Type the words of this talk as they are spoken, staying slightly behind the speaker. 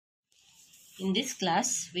In this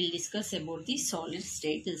class, we'll discuss about the solid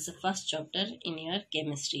state. This is the first chapter in your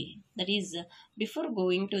chemistry. That is, before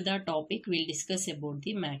going to the topic, we'll discuss about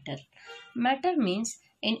the matter. Matter means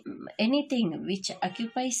anything which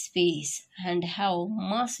occupies space and have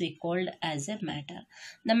mass we called as a matter.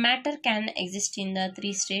 The matter can exist in the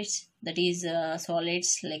three states, that is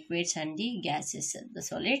solids, liquids and the gases. The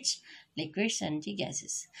solids, liquids and the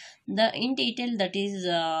gases. In detail, that is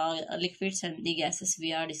liquids and the gases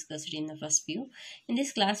we are discussed in the first view. In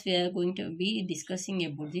this class we are going to be discussing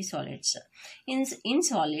about the solids. In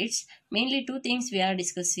solids, mainly two things we are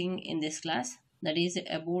discussing in this class, that is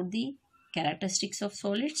about the characteristics of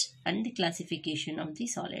solids and the classification of the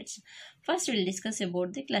solids. First we will discuss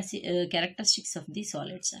about the characteristics of the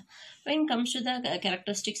solids. When it comes to the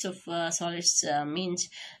characteristics of solids, means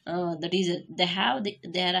that is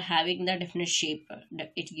they are having the definite shape.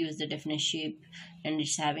 It gives the definite shape and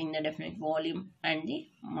it's having the definite volume and the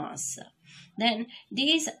mass. Then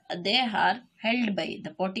they are held by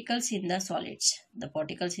the particles in the solids. The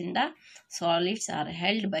particles in the solids are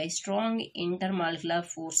held by strong intermolecular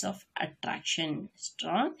force of attraction.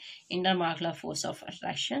 Strong intermolecular force of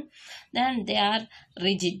attraction. Then they are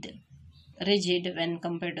rigid when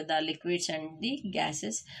compared to the liquids and the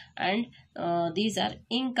gases, and these are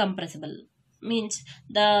incompressible. Means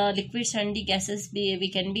the liquids and the gases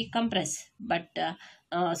we can be compressed, but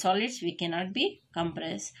solids we cannot be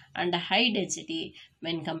compressed, and the high density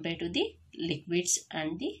when compared to the liquids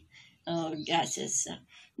and the gases.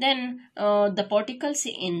 Then the particles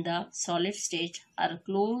in the solid state are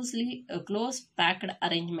close packed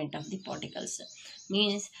arrangement of the particles.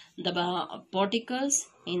 Means the particles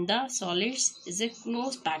in the solids is a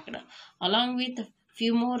close packed, along with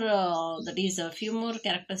few more few more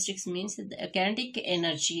characteristics. Means the kinetic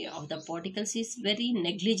energy of the particles is very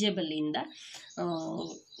negligible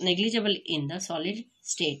in the solid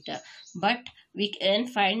state, but we can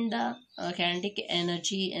find the kinetic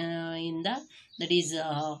energy in the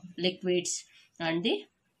liquids and the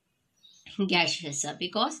gases,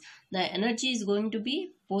 because the energy is going to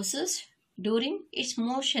be possessed during its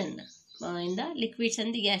motion in the liquids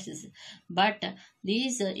and the gases, but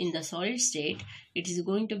these in the solid state it is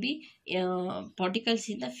going to be particles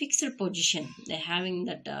in the fixed position. They having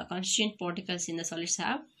that constant particles in the solids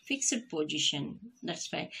have fixed position.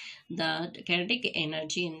 That's why the kinetic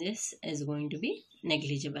energy in this is going to be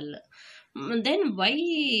negligible. Then why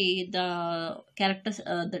the characters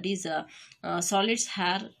solids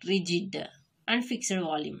are rigid and fixed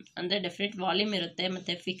volume, ಅಂದರೆ definite volume ಇರುತ್ತೆ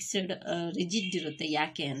ಮತ್ತು fixed rigid ಇರುತ್ತೆ.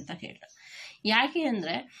 ಯಾಕೆ ಅಂತ ಹೇಳಿದ್ರೆ, ಯಾಕೆ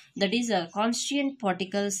ಅಂದರೆ that is ಕಾನ್ಸ್ಟಿಯಂಟ್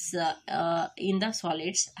particles in the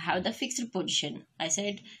solids have the fixed position. I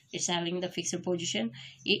said it's having the fixed position.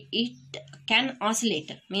 It can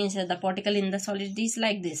oscillate. Means the particle in the solid is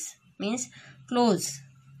like this, means close.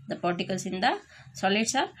 The particles in the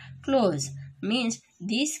solids are close, means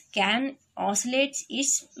this can oscillate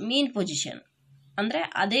its mean position. ಅಂದರೆ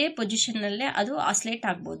ಅದೇ ಪೊಸಿಷನ್ನಲ್ಲೇ ಅದು oscillate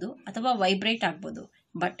ಆಗ್ಬೋದು ಅಥವಾ vibrate ಆಗ್ಬೋದು,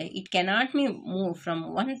 but it cannot be move from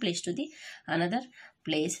one place to the another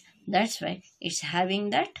place. That's why it's having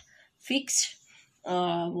that fixed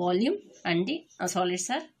volume and the solids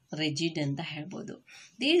R rigid ಅಂತ ಹೇಳ್ಬೋದು.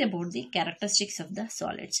 This is about the characteristics of the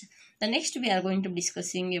solids. The next we are going to be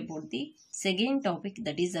discussing about the second topic,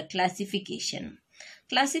 that is the classification.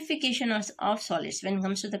 Classification of solids. When it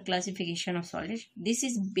comes to the classification of solids, this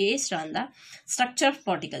is based on the structure of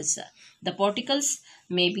particles. The particles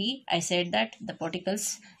may be, I said that the particles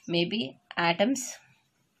may be atoms,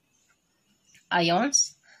 ions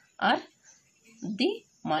or the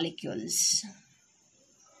molecules.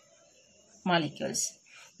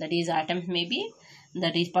 That is atoms may be,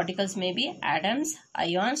 that is particles may be atoms,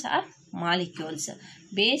 ions or molecules,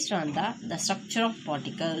 based on the structure of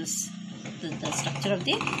particles, the structure of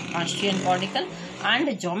the constituent particle and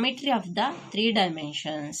geometry of the three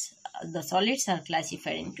dimensions. The solids are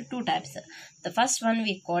classified into two types. The first one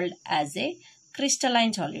we called as a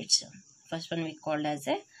crystalline solids.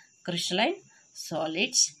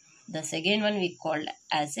 The second one we called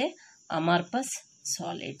as a amorphous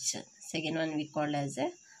solids.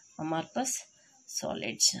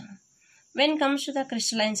 When it comes to the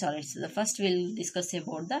crystalline solids, the first we will discuss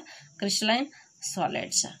about the crystalline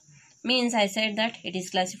solids. Means I said that it is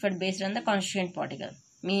classified based on the constituent particle.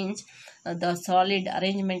 Means the solid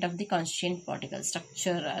arrangement of the constituent particle,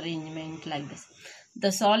 structure arrangement like this.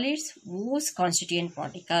 The solids whose constituent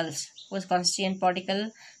particle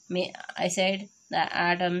may, I said the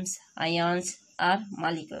atoms, ions or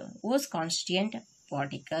molecule, whose constituent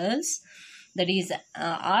particles that is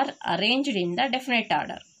are arranged in the definite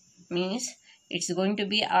order. Means it's going to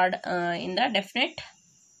be in the definite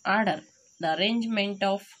order. The arrangement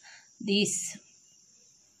of these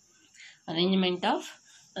arrangement of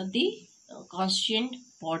the constituent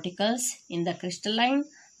particles in the crystalline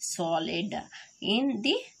solid in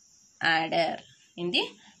the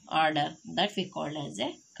order that we call as a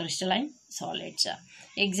crystalline solids.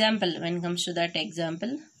 Example, when comes to that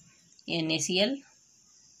example, NaCl,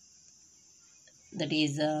 that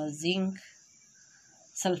is zinc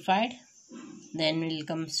sulfide. Then will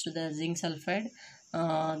comes to the zinc sulfide,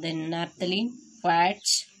 then naphthalene,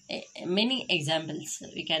 quartz. Many examples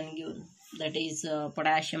we can give, that is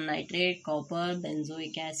potassium nitrate, copper,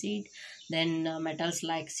 benzoic acid, then metals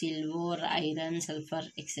like silver, iron, sulfur,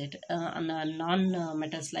 etc. Non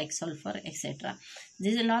metals like sulfur, etc.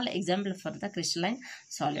 These are all example for the crystalline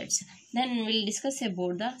solids. Then we'll discuss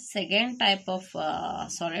about the second type of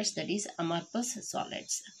solids, that is amorphous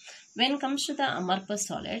solids. When it comes to the amorphous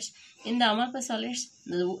solids, in the amorphous solids,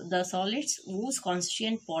 the solids whose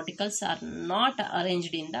constituent particles are not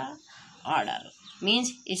arranged in the order,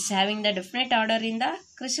 means it's having the definite order in the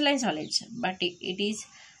crystalline solids, but it is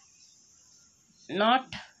not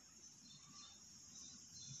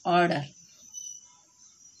order,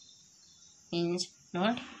 means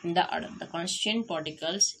not in the order. The constituent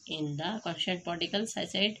particles I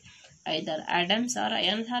said either atoms or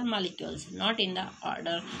ions or molecules, not in the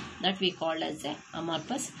order, that we call as the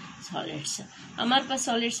amorphous solids. Amorphous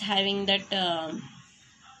solids having that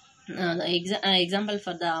example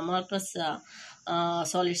for the amorphous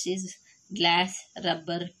solids is glass,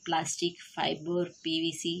 rubber, plastic, fiber,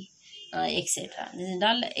 PVC, etc. This is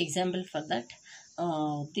all example for that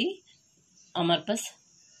the amorphous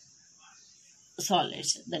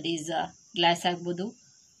solids, that is glass agbodu,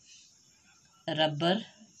 rubber,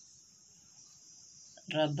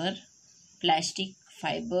 plastic,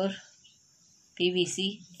 fiber,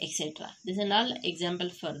 PVC, etc. This is all example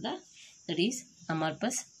for the, that is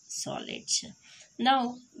amorphous solids.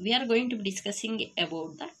 Now we are going to be discussing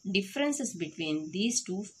about the differences between these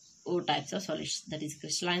two types of solids, that is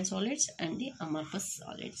crystalline solids and the amorphous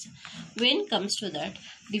solids. When it comes to that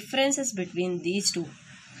differences between these two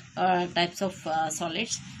types of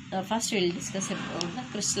solids, first we will discuss about the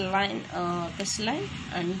crystalline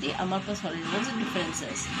and the amorphous solid. What's the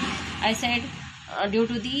differences? I said due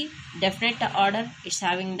to the definite order, it's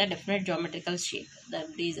having the definite geometrical shape. That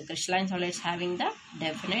is, crystalline solids having the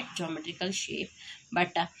definite geometrical shape,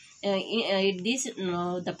 but the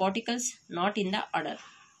particles not in the order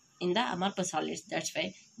in the amorphous solids. That's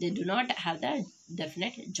why they do not have the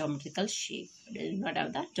definite geometrical shape.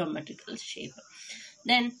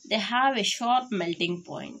 Then they have a sharp melting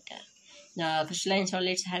point. The crystalline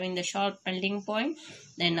solids having the sharp melting point.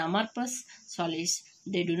 Then amorphous solids,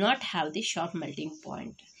 they do not have the sharp melting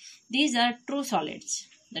point. These are true solids.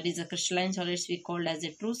 That is, the crystalline solids we called as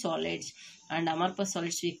a true solids, and amorphous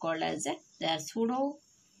solids we called as they are pseudo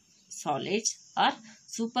solids or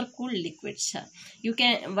supercooled liquids. You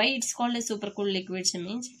can, why it's called as supercooled liquids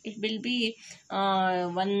means it will be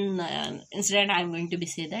one incident I am going to be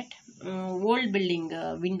say that old building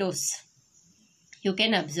windows you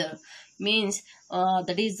can observe, means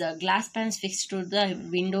that is glass pans fixed to the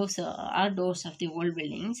windows or doors of the old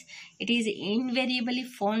buildings. It is invariably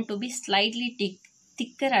found to be slightly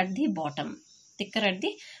thicker at the bottom.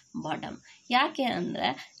 ಯಾಕೆ ಅಂದರೆ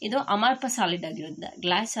ಇದು amorphous solid ಆಗಿರೋದ್ರಿಂದ,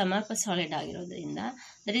 glass amorphous solid ಆಗಿರೋದ್ರಿಂದ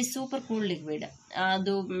that is super cool liquid.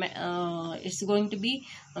 ಅದು it's going to B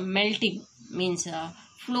melting, means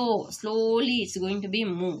flow slowly, it's going to be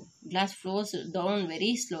move. Glass flows down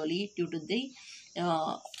very slowly due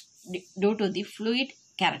to the fluid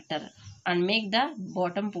character and make the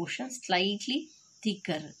bottom portion slightly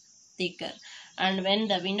thicker. And when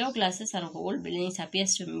the window glasses or whole buildings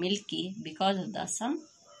appears to milky because of the some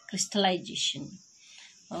crystallization,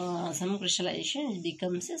 it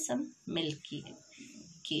becomes some milky.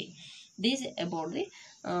 Okay, this about the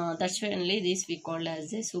that's why only this we call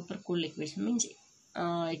as a super cool liquid, means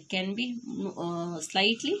it can be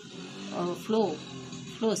slightly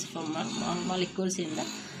flows from molecules in the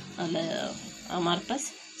amorphous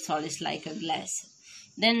solids like a glass.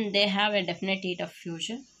 Then they have a definite heat of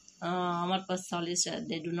fusion. Amorphous solids,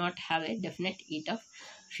 they do not have a definite heat of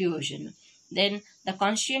fusion. Then the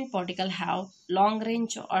constituent particles have long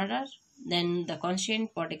range order. Then the constituent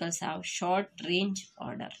particles have short range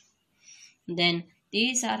order. Then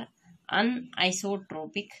these are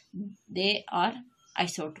anisotropic. They are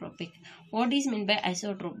isotropic. What is meant by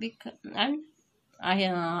isotropic and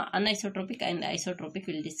anisotropic and isotropic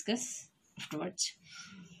we'll discuss afterwards.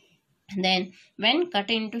 Then when cut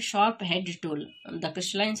into sharp edge tool, the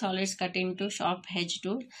crystalline solids cut into sharp edge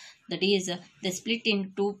tool, that is they split into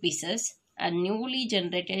two pieces, and newly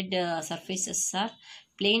generated surfaces are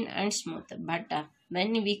plain and smooth, but when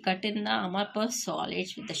we cut in the amorphous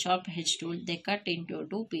solids with the sharp edge tool, they cut into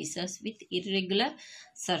two pieces with irregular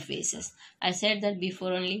surfaces. I said that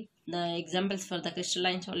before only. The examples for the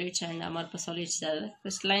crystalline solids and amorphous solids are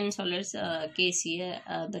crystalline solids, KCl,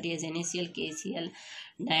 that is NaCl, KCl,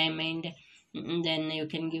 diamond. Then you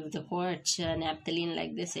can give the quartz, naphthalene,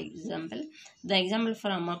 like this example. The example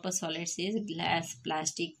for amorphous solids is glass,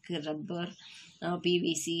 plastic, rubber,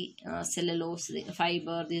 PVC, cellulose,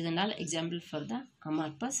 fiber. These are all example for the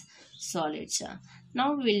amorphous solids. Now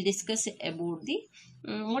we will discuss about the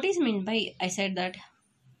what is meant by, I said that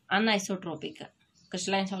anisotropic.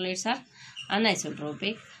 Crystalline solids are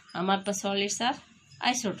anisotropic. Amorphous solids are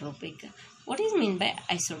isotropic. What is mean by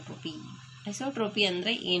isotropy? Isotropy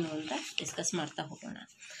andre ಏನು ಅಂತ discuss ಮಾಡ್ತಾ ಹೋಗೋಣ.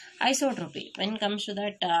 Isotropy, when comes to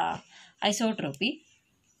that isotropy,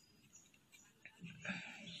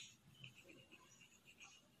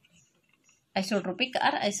 isotropic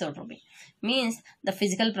or isotropic means the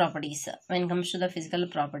physical properties. When comes to the physical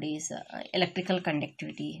properties, electrical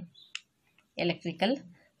conductivity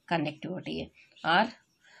or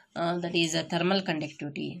that is thermal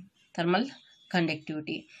conductivity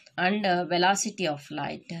and velocity of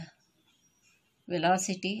light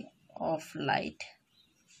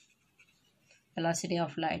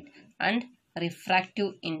and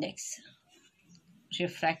refractive index.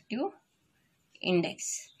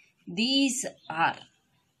 These are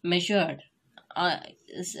measured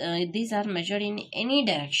in any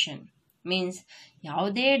direction. Means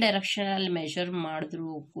ಯಾವುದೇ direction ಅಲ್ಲಿ measure ಮಾಡಿದ್ರು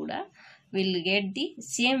ಕೂಡ will get the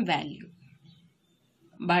same value,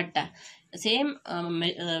 but same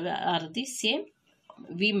are the same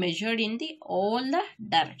we measured in the all the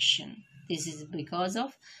direction. This is because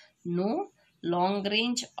of no long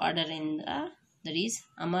range order in the, that is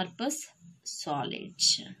amorphous solids,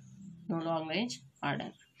 no long range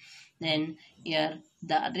order. Then here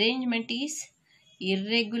the arrangement is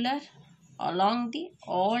irregular along the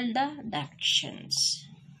all the directions.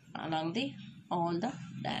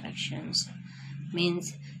 Means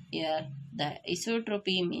here the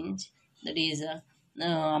isotropy means that is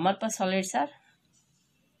amorphous solids are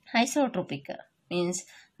isotropic. Means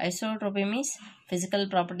isotropy means physical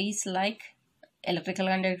properties like electrical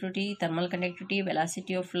conductivity, thermal conductivity,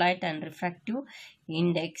 velocity of light and refractive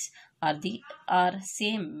index are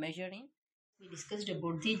same measured in. We discussed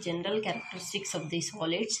about the general characteristics of the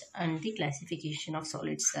solids and the classification of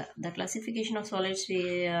solids. The classification of solids we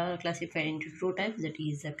classified into two types, that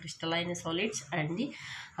is crystalline solids and the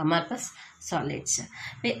amorphous solids.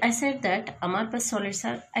 I said that amorphous solids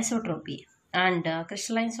are isotropy and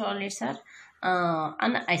crystalline solids are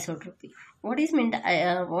anisotropy. What is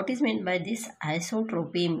meant by this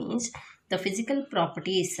isotropy means the physical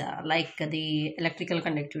properties like the electrical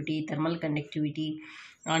conductivity, thermal conductivity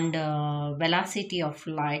and velocity of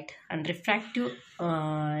light and refractive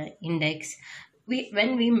index. When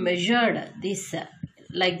we measured this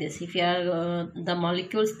like this, if you are the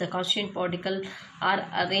molecules, the constituent particle are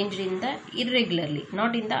arranged in the irregularly,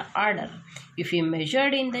 not in the order. If we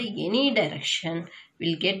measured in the any direction,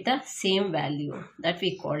 we'll get the same value, that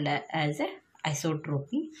we called as a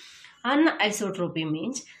isotropy. Anisotropy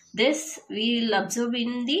means this we will observe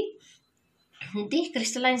in the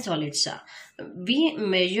crystalline solids. We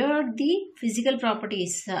measured the physical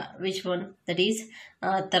properties, which one? That is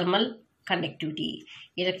thermal conductivity,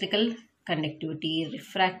 electrical conductivity,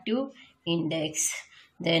 refractive index.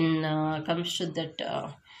 Then comes to that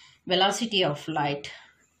velocity of light.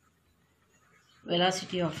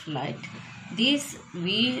 These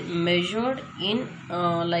we measured in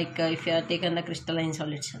like if you have taken the crystalline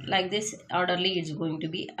solids like this, orderly it's going to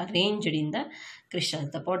be arranged in the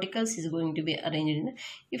crystals. The particles is going to be arranged in the,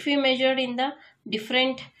 if we measured in the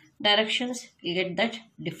different directions, we get that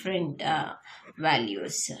different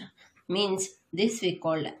values. Means this we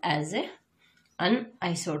called as a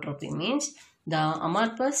anisotropy. Means the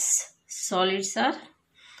amorphous solids are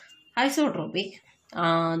isotropic,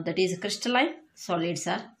 that is crystalline solids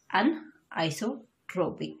are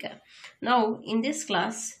anisotropic. Now in this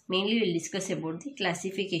class mainly we will discuss about the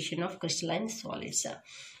classification of crystalline solids.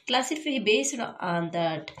 Based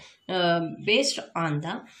on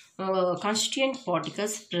the constituent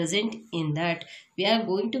particles present in that, we are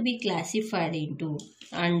going to be classified into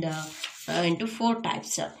four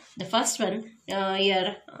types. The first one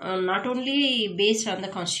here not only based on the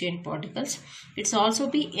constituent particles, it's also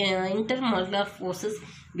be intermolecular forces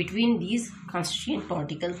between these constituent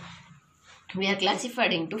particles. We are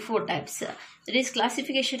classified into four types. That is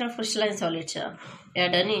classification of crystalline solids. We are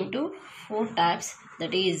done into four types.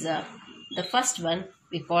 That is the first one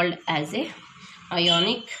we called as a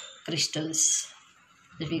ionic crystals.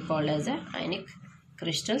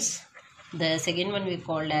 The second one we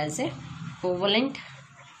called as a covalent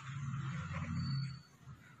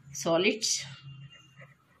solids.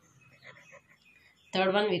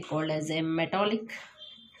 Third one we called as a metallic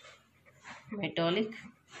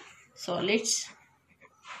solids.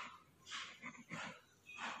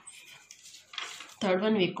 Third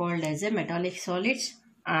one we called as a metallic solids,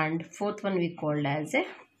 and fourth one we called as a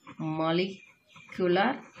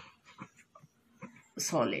molecular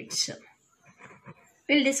solids.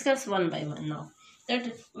 We'll discuss one by one now.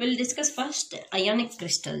 That we'll discuss first ionic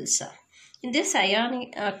crystals. In this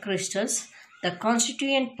ionic crystals, the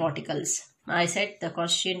constituent particles. I said the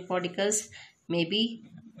constituent particles may be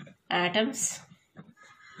atoms,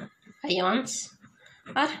 ions,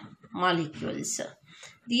 or molecules.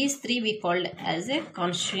 These three we called as a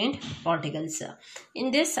constituent particles.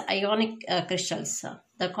 In this ionic crystals,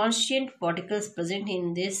 the constituent particles present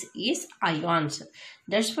in this is ions.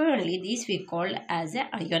 That's why only these we called as a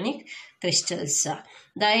ionic crystals.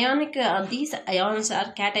 The ionic these ions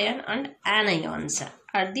are cation and anions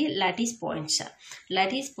at the lattice points.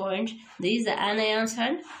 These anions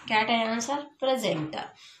and cations are present.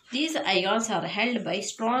 These ions are held by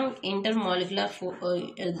strong intermolecular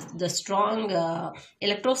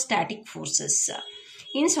electrostatic forces.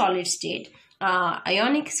 In solid state,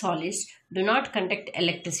 ionic solids do not conduct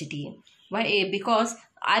electricity. Why? Because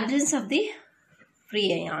absence of the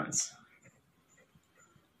free ions.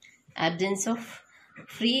 Absence of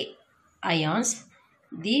free ions.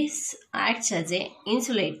 These acts as a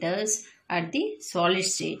insulators at the solid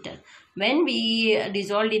state. When we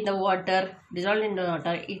dissolve in the water,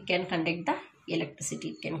 it can conduct the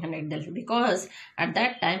electricity. Because at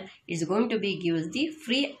that time it is going to be gives the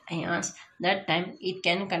free ions. That time it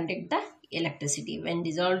can conduct the electricity. When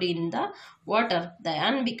dissolved in the water, the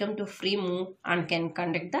ion become to free move and can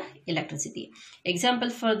conduct the electricity. Example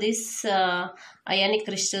for this ionic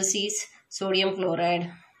crystals is sodium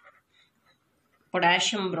chloride,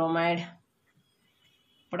 potassium bromide,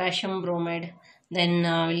 then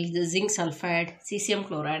the zinc sulfide, cesium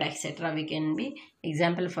chloride, etc. We can be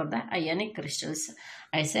example for the ionic crystals.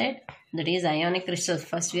 I said that is ionic crystals.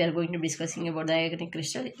 First we are going to be discussing about the ionic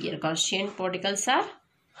crystal. Here constituent particles are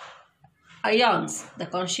ions. The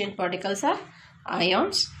constituent particles are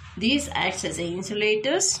ions. These acts as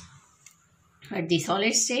insulators at the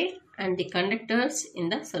solid state and the conductors in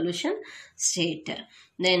the solution state.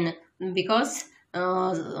 Then because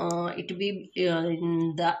when it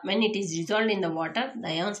is dissolved in the water, the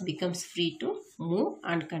ions becomes free to move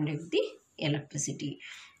and conduct the electricity.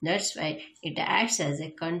 That's why it acts as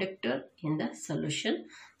a conductor in the solution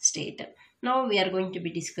state. Now we are going to be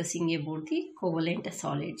discussing about the covalent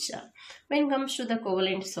solids. When it comes to the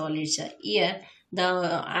covalent solids, here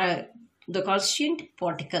the constituent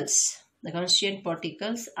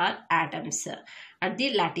particles are atoms at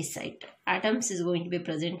the lattice site. Atoms is going to be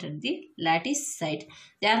present at the lattice site.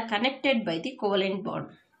 They are connected by the covalent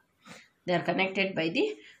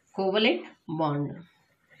bond.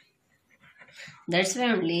 That's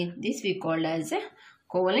why only this we called as a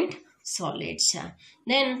covalent solids.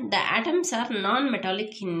 Then the atoms are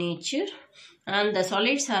non-metallic in nature and the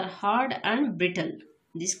solids are hard and brittle.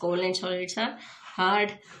 These covalent solids are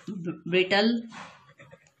hard and brittle,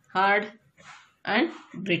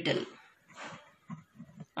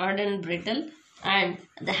 and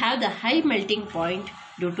they have the high melting point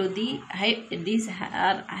due to the high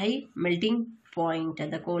melting point.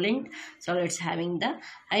 The covalent solids having the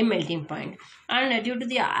high melting point, and due to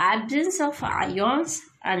the absence of ions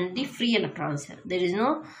and the free electrons, there is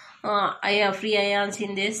no free ions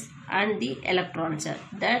in this and the electrons.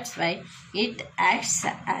 That's why it acts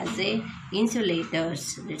as a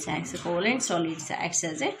insulators. This acts covalent solids acts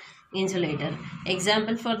as a insulator.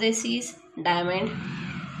 Example for this is diamond,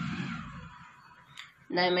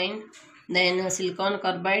 then silicon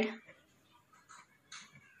carbide,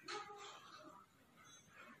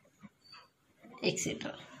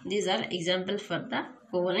 etc. These are example for the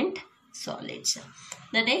covalent solids.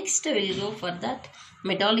 The next we will go for that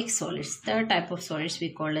metallic solids. Third type of solids we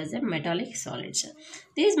call as a metallic solids.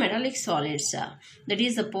 These metallic solids, that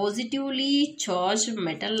is the positively charged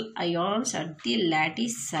metal ions at the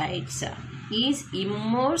lattice sites, is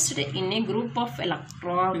immersed in a group of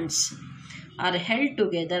electrons are held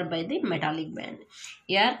together by the metallic band.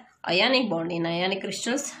 Here ionic bond in ionic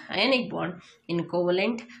crystals, ionic bond in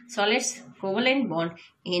covalent solids, covalent bond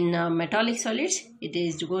in metallic solids, it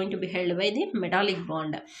is going to be held by the metallic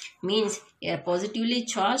bond. Means a positively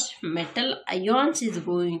charged metal ions is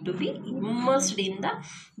going to be immersed in the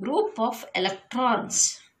group of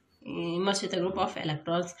electrons. Immersed with a group of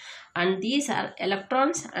electrons, and these are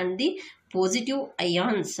electrons and the positive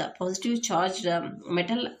ions, positive charged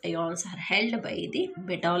metal ions are held by the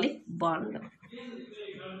metallic bond.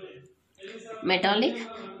 Metallic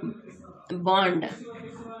bond.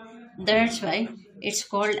 That's why it's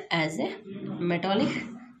called as a metallic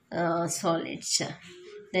solids.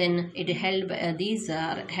 Then it held by, these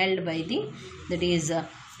are held by the, that is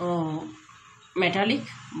metallic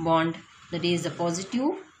bond, that is the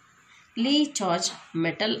positively charged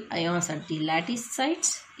metal ions at the lattice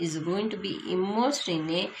sites is going to be immersed in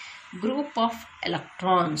a group of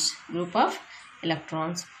electrons. That's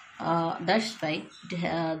why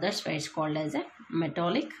it's called as a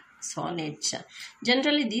metallic solids.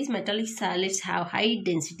 Generally, these metallic solids have high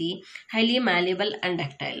density, highly malleable and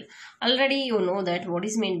ductile. Already you know that what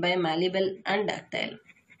is meant by malleable and ductile.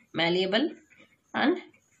 Malleable and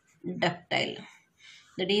ductile.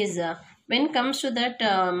 That is, when comes to that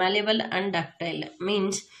malleable and ductile,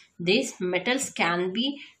 means these metals can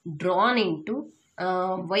be drawn into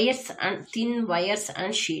wires and thin wires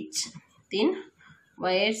and sheets. Thin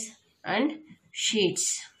wires and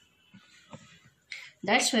sheets.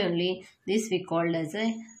 That's why only this we called as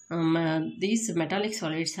a these metallic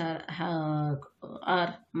solids are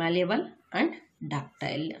malleable and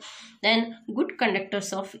ductile. Then good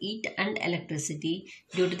conductors of heat and electricity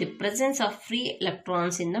due to the presence of free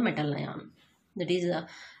electrons in the metal ion. That is,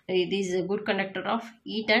 it is a good conductor of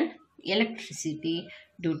heat and electricity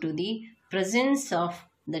due to the presence of,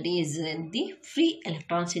 that is, the free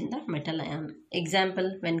electrons in the metal ion.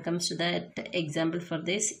 Example, when comes to that, example for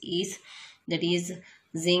this is, that is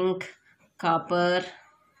zinc, copper,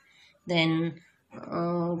 then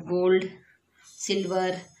gold,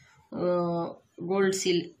 silver,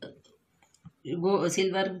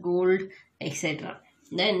 silver, gold, etc.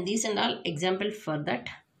 Then these and all example for that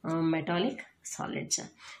metallic solids.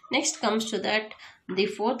 Next comes to that the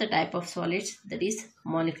fourth type of solids, that is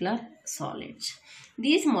molecular solids.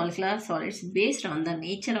 These molecular solids, based on the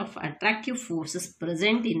nature of attractive forces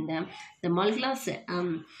present in them, the molecular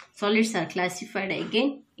solids are classified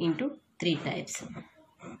again into three types.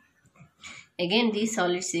 Again, these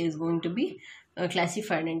solids is going to be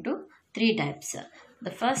classified into three types.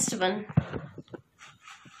 The first one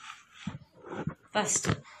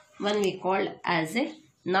we call as a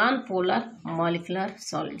non-polar molecular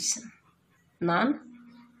solids. Non-polar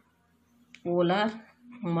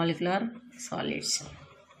molecular solids.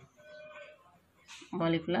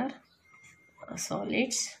 Molecular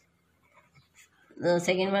solids. The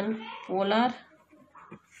second one, polar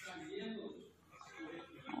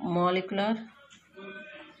molecular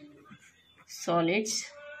solids.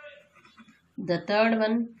 The third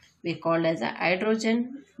one we call as a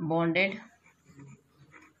hydrogen bonded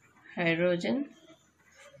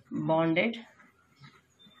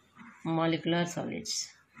molecular solids.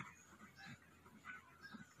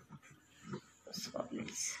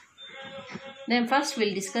 Then first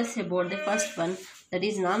we'll discuss about the first one, that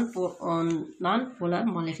is non-polar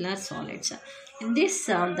molecular solids. In this,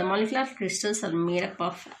 the molecular crystals are made up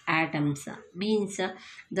of atoms, means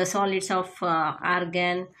the solids of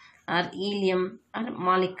argon or helium are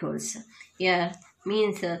molecules. Here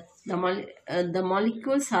means the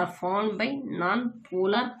molecules are formed by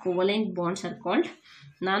non-polar covalent bonds are called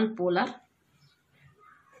non-polar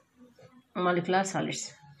molecular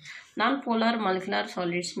solids. Non-polar molecular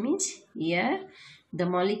solids means here the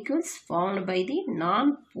molecules formed by the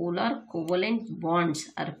non-polar covalent bonds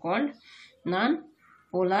are called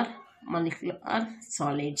non-polar molecular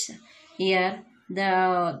solids. Here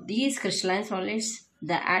these crystalline solids,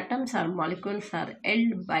 the atoms or molecules are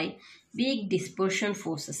held by weak dispersion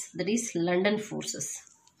forces, that is London forces.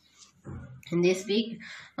 In these weak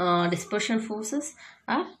dispersion forces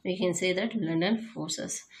are, we can say that London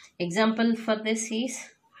forces. Example for this is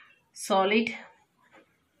solid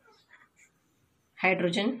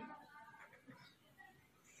hydrogen,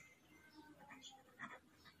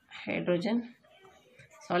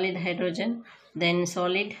 solid hydrogen, then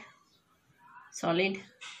solid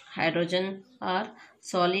hydrogen or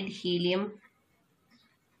solid helium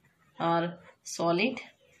or solid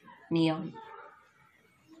neon.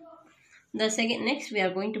 The next we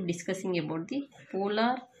are going to be discussing about the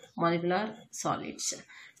polar molecular solids.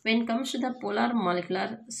 When it comes to the polar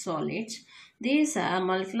molecular solids, these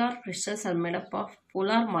molecular crystals are made up of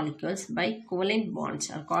polar molecules by covalent bonds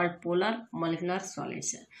are called polar molecular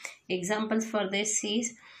solids. Examples for this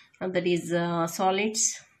is that is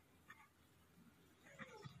solids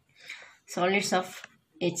of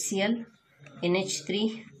HCl,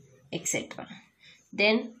 NH3, etc.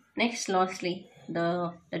 Then next lastly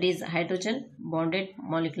that is hydrogen bonded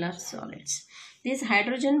molecular solids. These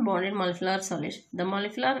hydrogen bonded molecular solids, the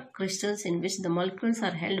molecular crystals in which the molecules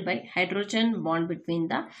are held by hydrogen bond between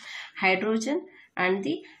the hydrogen and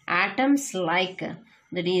the atoms like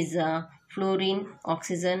that is fluorine,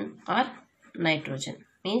 oxygen or nitrogen.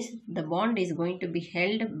 Means the bond is going to be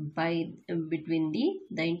held by between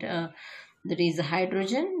that is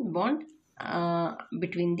hydrogen bond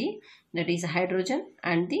between the that is hydrogen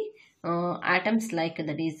and the atoms like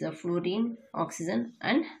that is fluorine, oxygen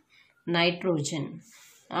and nitrogen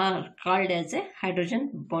are called as a hydrogen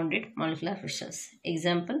bonded molecular crystals.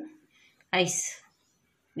 Example, ice.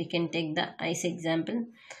 We can take the ice example,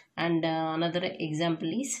 and another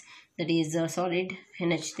example is that is solid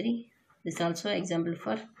NH3. This is also example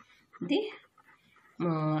for the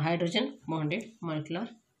hydrogen bonded molecular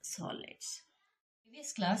solids. In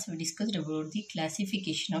previous class we discussed about the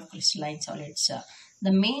classification of crystalline solids.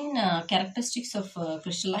 The main characteristics of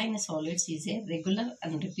crystalline solids is a regular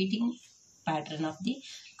and repeating pattern of the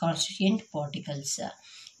constituent particles.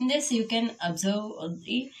 In this you can observe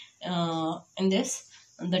the in this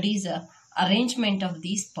that is arrangement of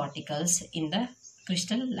these particles in the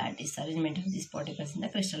crystal lattice. Arrangement of these particles in the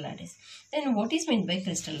crystal lattice. Then what is meant by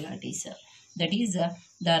crystal lattice? That is the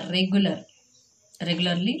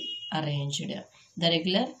regularly arranged, the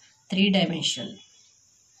regular three-dimensional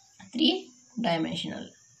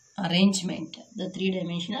arrangement, the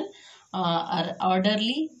three-dimensional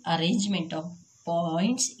orderly arrangement of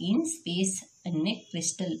points in space in a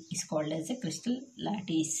crystal is called as a crystal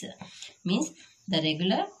lattice. Means the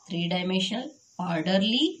regular three-dimensional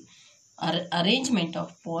orderly arrangement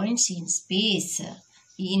of points in space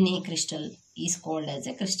in a crystal is called as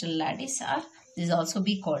a crystal lattice, or this also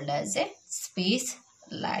be called as a space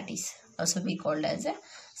lattice.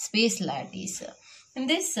 In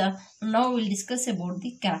this, now we'll discuss about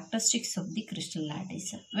the characteristics of the crystal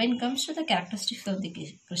lattice. When it comes to the characteristics of the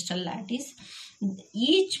crystal lattice,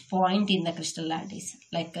 each point in the crystal lattice,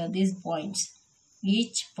 like these points,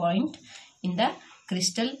 each point in the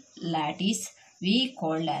crystal lattice we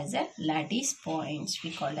called as a lattice points.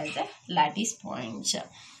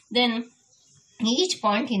 Then each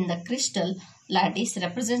point in the crystal lattice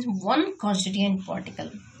represents one constituent particle.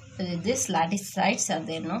 This lattice sites are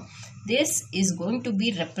there, no? This is going to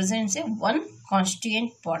be represents a one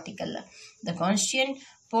constituent particle. The constituent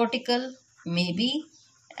particle may be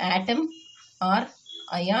atom or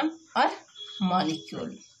ion or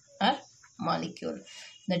molecule. That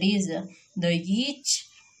is the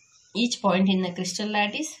each point in the crystal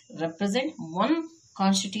lattice represent one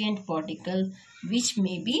constituent particle which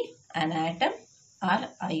may be an atom or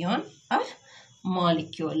ion or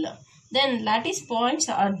molecule. Then lattice points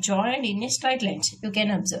are joined in a straight lines. You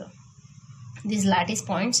can observe these lattice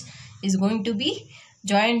points is going to be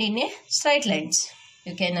joined in a straight lines.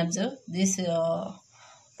 You can observe these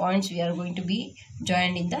points we are going to be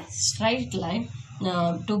joined in the straight line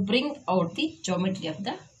to bring out the geometry of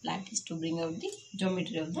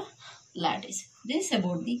the lattice. This is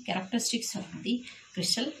about the characteristics of the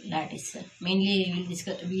crystal lattice. Mainly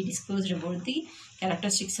we discussed about the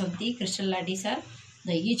characteristics of the crystal lattice are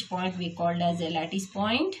the each point we called as a lattice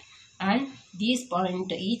point, and each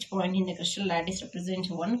point in the crystal lattice represents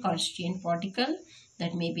one constituent particle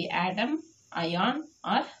that may be atom, ion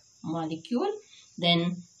or molecule.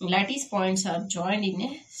 Then lattice points are joined in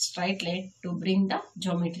a straight line to bring the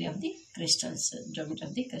geometry of the crystals.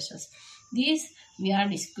 These we are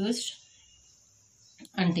discussed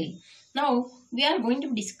until now. We are going to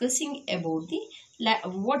be discussing about the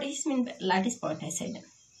what is meant by lattice point. I said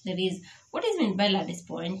that is what is meant by lattice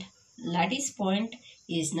point. Lattice point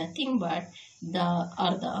is nothing but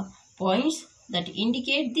the points that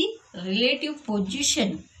indicate the relative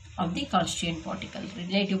position of the constituent particle.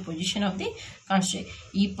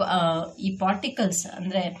 ಈ particles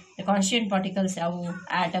ಅಂದ್ರೆ constituent particles ಯಾವು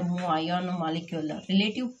atom, ion, molecule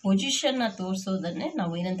relative position ತೋರಿಸೋದನ್ನೇ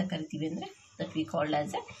ನಾವು ಏನಂತ ಕರಿತೀವಿ ಅಂದ್ರೆ that we called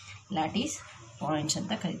as a lattice points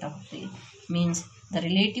ಅಂತ ಕರಿತಾ ಹೋಗ್ತೀವಿ. Means the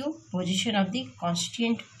relative position of the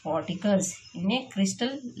constituent particles in a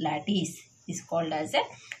crystal lattice is called as a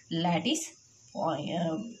lattice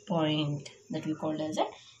point, that we called as a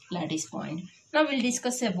lattice point. Now we'll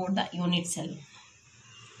discuss about the unit cell.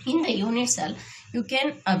 In the unit cell, you can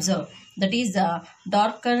observe that is the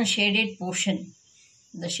darker shaded portion.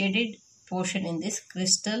 The shaded portion in this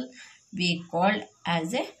crystal we called as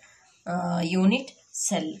a unit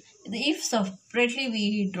cell. If separately we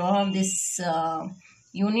draw this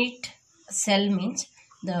unit cell, means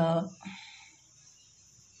the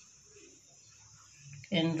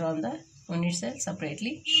can draw the unit cell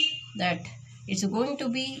separately, that it's going to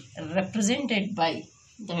be represented by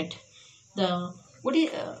that the what is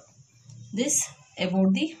this about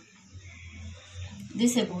the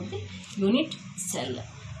This is about the unit cell.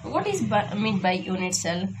 What is meant by unit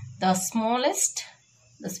cell? The smallest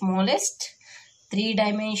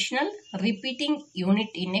three-dimensional repeating unit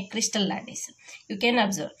in a crystal lattice. You can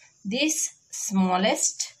observe this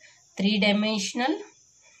smallest three-dimensional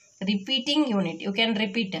repeating unit. You can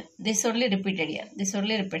repeat this only repeated here. This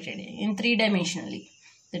only repeated here in three-dimensionally.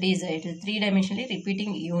 That is, it is three-dimensionally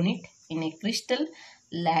repeating unit in a crystal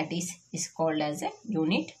lattice is called as a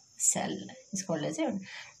unit cell. Is called as a unit.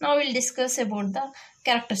 Now we will discuss about the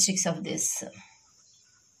characteristics of this.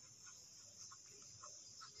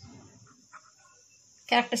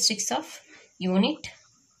 Characteristics of unit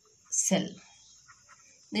cell.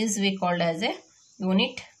 This we called as a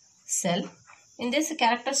unit cell. In this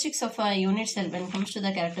characteristics of a unit cell, when it comes to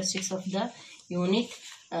the characteristics of the unit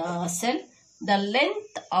cell, the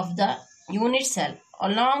length of the unit cell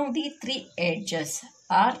along the three edges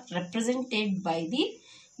are represented by the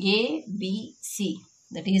ABC.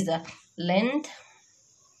 That is the length.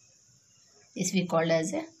 This we call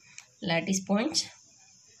as a lattice point.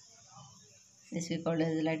 This we call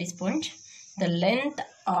as a lattice point. The length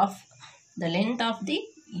of the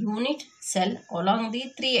unit cell along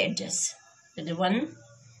the three edges. That is one,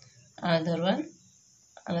 another.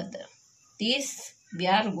 These we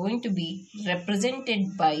are going to be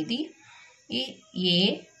represented by the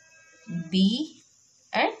A, B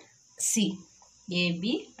and C. A,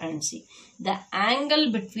 B and C. The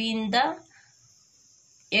angle between the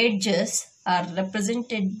edges are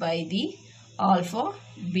represented by the alpha,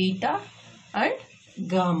 beta and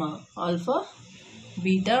gamma. Alpha,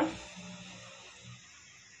 beta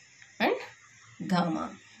and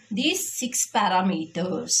gamma. These 6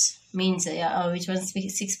 parameters means which ones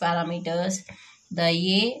 6 parameters? The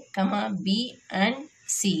A, comma, B and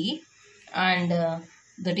C, and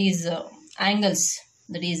that is angles,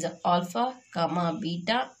 that is alpha, gamma,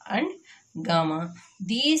 beta and gamma.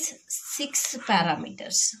 These 6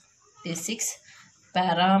 parameters,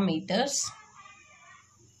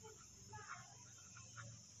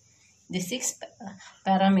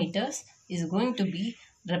 is going to be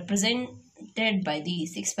represented by the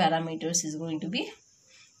 6 parameters is going to be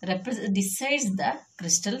decides the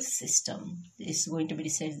crystal system. This is going to be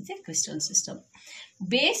decides the crystal system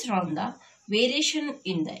based on the variation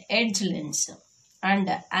in the edge lengths and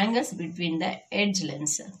the angles between the edge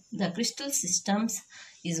lengths. The crystal systems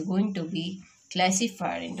is going to be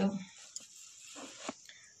classified into,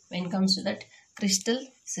 when it comes to that crystal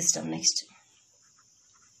system. Next,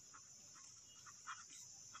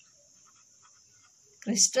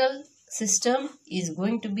 crystal system is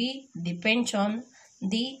going to be depends on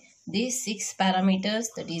these 6 parameters,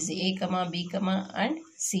 that is A, comma, B, comma and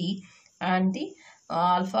C, and the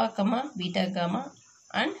alpha, comma, beta, gamma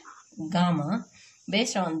and gamma.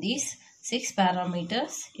 Based on these 6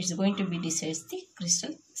 parameters, it's going to be decides the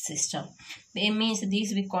crystal system. It means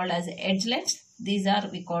these we call as edge lengths. These are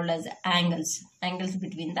we call as angles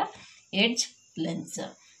between the edge lengths.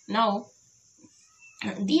 Now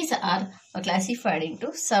these are classified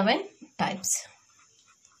into 7 types.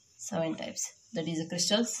 That is the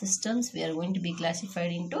crystal systems we are going to be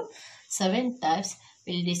classified into 7 types.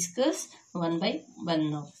 We'll discuss one by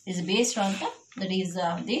one now. Is based on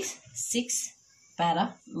these 6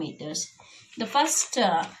 parameters. The first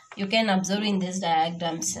you can observe in these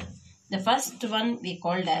diagrams. The first one we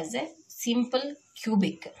called as a simple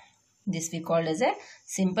cubic. This we called as a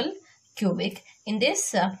simple cubic. In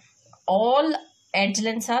this all edge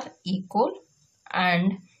lengths are equal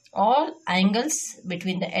and all angles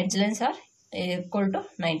between the edge lengths are equal to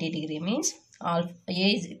 90 degree. Means alpha A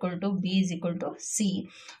is equal to B is equal to C,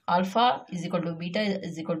 alpha is equal to beta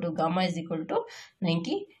is equal to gamma is equal to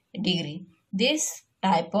 90 degree. This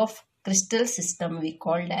type of crystal system we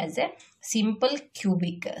called as a simple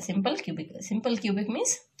cubic. Simple cubic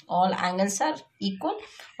means all angles are equal,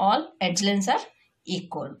 all edge lengths are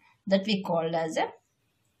equal. That we called as a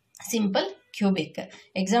simple cubic.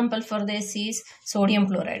 Example for this is sodium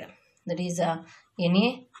chloride. That is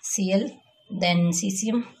NaCl, then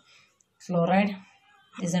cesium fluoride.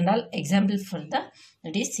 These and all example for that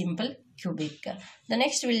is simple cubic. The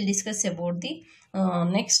next we will discuss about the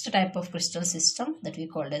next type of crystal system that we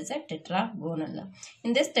called as a tetragonal.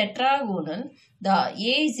 In this tetragonal, the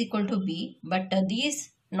A is equal to B, but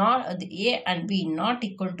these not the A and B not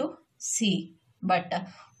equal to C, but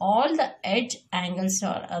all the edge angles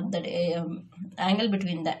are the angle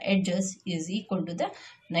between the edges is equal to the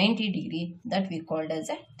 90 degree. That we called as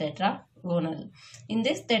a tetragonal. In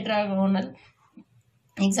this tetragonal,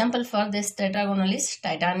 example for this tetragonal is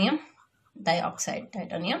titanium dioxide.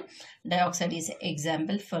 Titanium dioxide is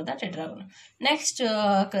example for the tetragonal. Next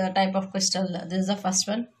type of crystal, this is the first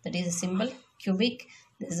one, that is a simple cubic.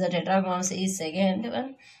 This is the tetragons is second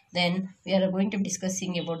one. Then we are going to be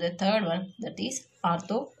discussing about the third one, that is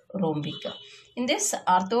orthorhombic. In this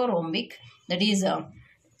orthorhombic, that is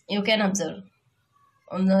you can observe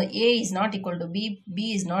on the A is not equal to B,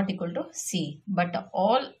 B is not equal to C, but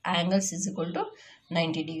all angles is equal to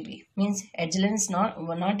 90 degree. Means edge lengths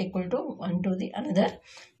not equal to one to the another,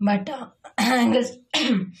 but angles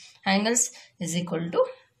angles is equal to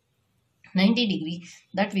 90 degree,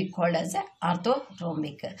 that we called as a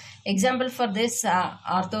orthorhombic. Example for this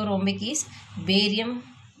orthorhombic is barium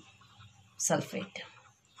sulfate.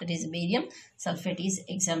 That is barium sulfate is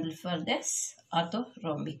example for this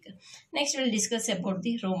orthorhombic. Next we will discuss about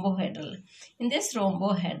the rhombohedral. In this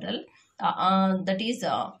rhombohedral, that is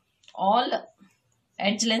all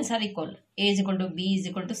edge lengths are equal. A is equal to B is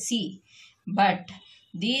equal to C, but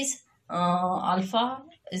these alpha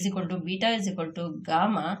is equal to beta is equal to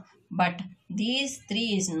gamma, but these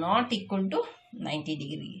three is not equal to 90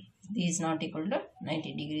 degree. These is not equal to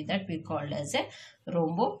 90 degree, that we called as a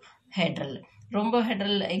rhombohedral.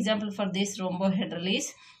 Rhombohedral example for this rhombohedral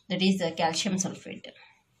is, that is the calcium sulfate.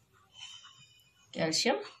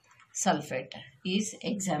 Calcium sulfate is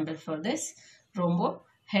example for this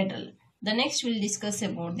rhombohedral. The next we will discuss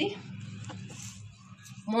about the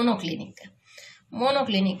monoclinic.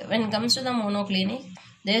 Monoclinic, when it comes to the monoclinic,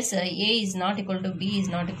 this A is not equal to B is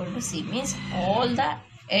not equal to C, means all the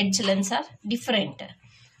edge lengths are different,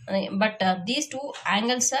 but these two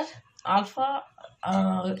angles are alpha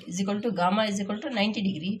is equal to gamma is equal to 90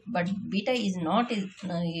 degree, but beta is not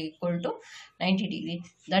equal to 90 degree,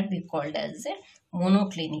 that we called as a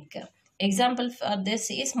monoclinic. Example for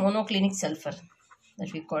this is monoclinic sulfur,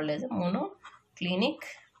 that we called as a monoclinic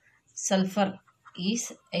sulfur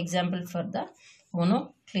is example for the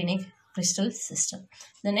monoclinic crystal system.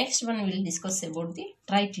 The next one we will discuss about the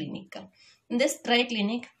triclinic. In this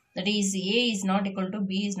triclinic, that is A is not equal to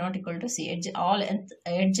B is not equal to C. All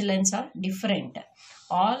edge lengths are different.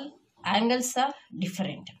 All angles are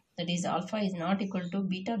different. That is alpha is not equal to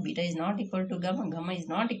beta, beta is not equal to gamma, gamma is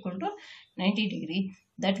not equal to 90 degree.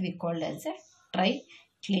 That we call as a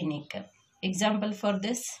triclinic. Example for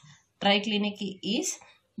this triclinic is,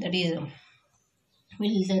 that is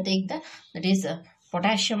we will take the, that is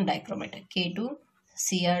potassium dichromate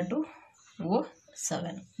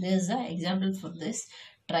K2Cr2O7. This is the example for this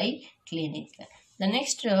triclinic. The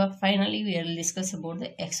next finally we will discuss about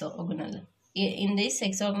the hexagonal. In this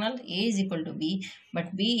hexagonal, A is equal to B,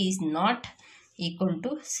 but B is not equal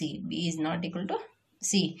to C. B is not equal to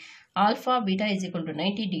C. Alpha beta is equal to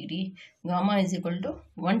 90 degree, gamma is equal to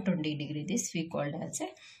 120 degree. This we called as a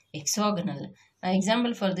hexagonal. An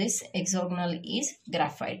example for this hexagonal is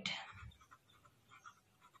graphite.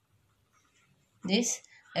 This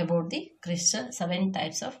about the crystal, 7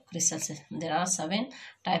 types of crystals. There are 7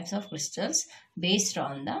 types of crystals based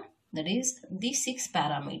on the, that is the 6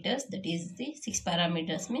 parameters. That is the 6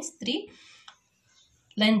 parameters means 3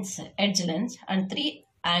 lengths, edge lengths, and 3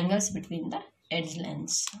 angles between the edge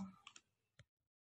lengths.